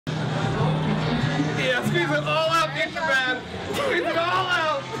Squeeze it all out, FutureMan. Squeeze it all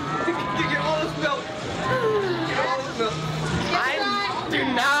out. Get all this milk. Get all this milk. I do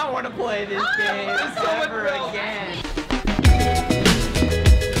not want to play this game ever again.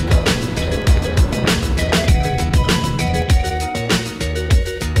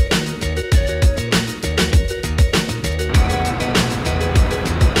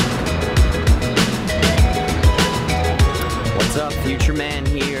 What's up, FutureMan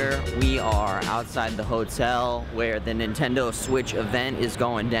here. We are outside the hotel where the Nintendo Switch event is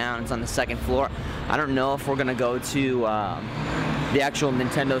going down. It's on the second floor. I don't know if we're gonna go to the actual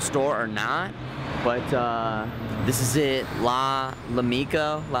Nintendo store or not, but this is it. La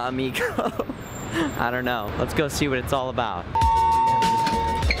Amico. I don't know. Let's go see what it's all about.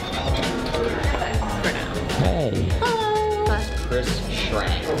 Hey. Hello. Chris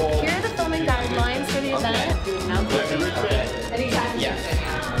Schrank. Here are the filming guidelines for the event. Anytime. Yes.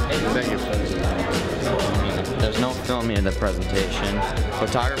 There's no filming of the presentation.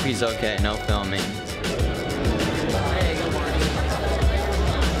 Photography's okay, no filming.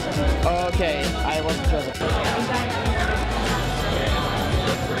 Okay, I wasn't sure.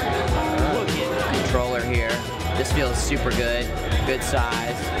 Controller here. This feels super good. Good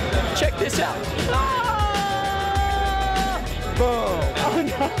size. Check this out. Boom. Oh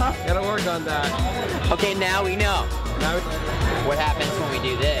no. Gotta work on that. Okay, now we know. Now What happens when we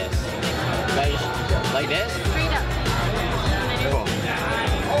do this? Like this? Straight up. Cool.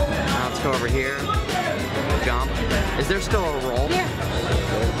 Now let's go over here. Jump. Is there still a roll? Here.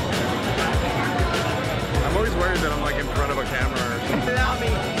 I'm always worried that I'm like in front of a camera or something. Without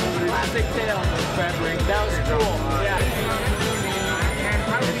me. Classic tail. That was cool. Yeah.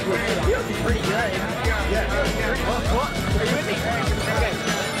 Feels pretty good. Yeah. Are you with me? Okay.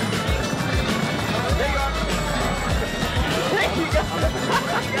 There you are. There you go.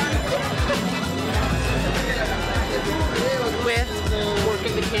 Lift.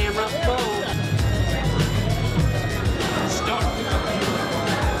 Working the camera. Boom. Start.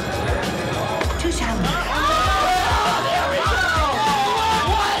 Too shallow. There we go.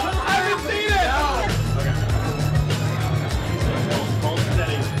 What? I haven't seen it. Hold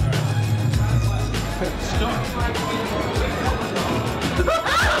steady. Stop.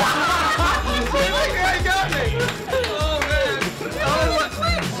 I got me. Oh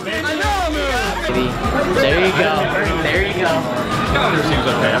man. I know, man. There you go. There you go. Calendar seems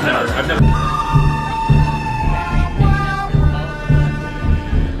okay. I've never.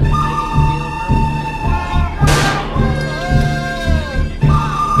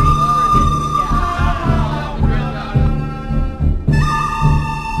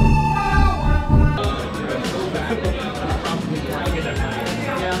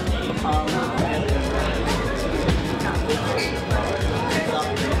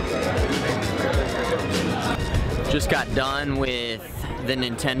 Just got done with the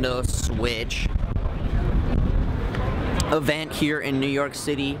Nintendo Switch event here in New York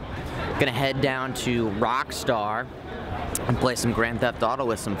City. Gonna head down to Rockstar and play some Grand Theft Auto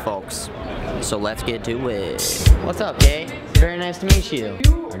with some folks. So let's get to it. What's up, Kate? Very nice to meet you.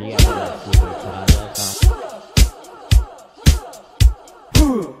 Or do you have that super product on?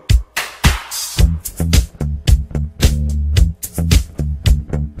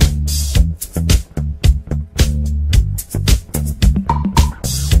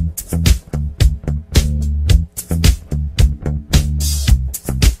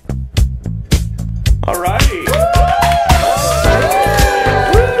 Alrighty.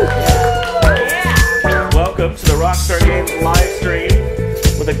 Welcome to the Rockstar Games live stream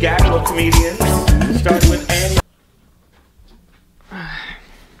with a gaggle of comedians, starting with Annie.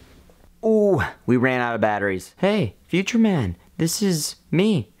 Ooh, we ran out of batteries. Hey, FutureMan, this is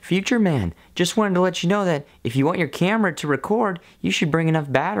me, FutureMan. Just wanted to let you know that if you want your camera to record, you should bring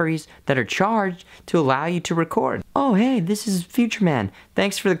enough batteries that are charged to allow you to record. Oh, hey, this is FutureMan.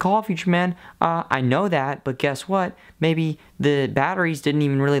 Thanks for the call, FutureMan. I know that, but guess what? Maybe the batteries didn't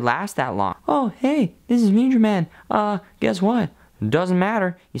even really last that long. Oh, hey, this is FutureMan. Guess what? It doesn't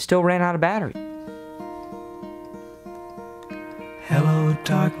matter. You still ran out of battery. Hello,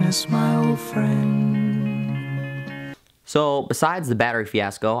 darkness, my old friend. So, besides the battery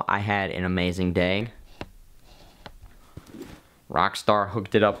fiasco, I had an amazing day. Rockstar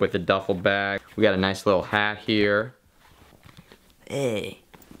hooked it up with a duffel bag. We got a nice little hat here. Hey.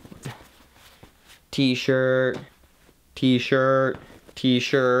 T-shirt, t-shirt,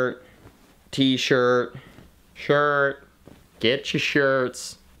 t-shirt, t-shirt, shirt. Get your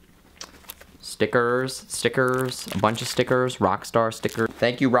shirts. Stickers, a bunch of stickers, Rockstar stickers.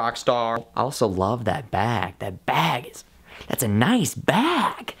 Thank you, Rockstar. I also love that bag. That's a nice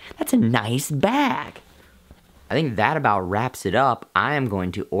bag. That's a nice bag. I think that about wraps it up. I am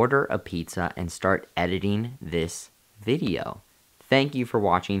going to order a pizza and start editing this video. Thank you for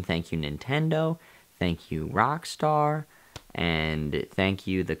watching. Thank you, Nintendo. Thank you, Rockstar. And thank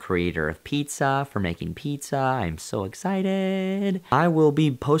you, the creator of pizza, for making pizza. I'm so excited. I will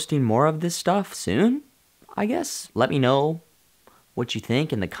be posting more of this stuff soon, I guess. Let me know what you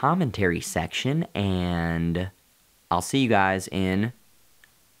think in the commentary section, and I'll see you guys in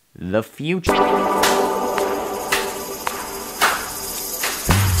the future.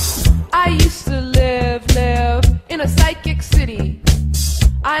 I used to live in a psychic city.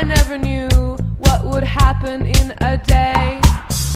 I never knew what would happen in a day.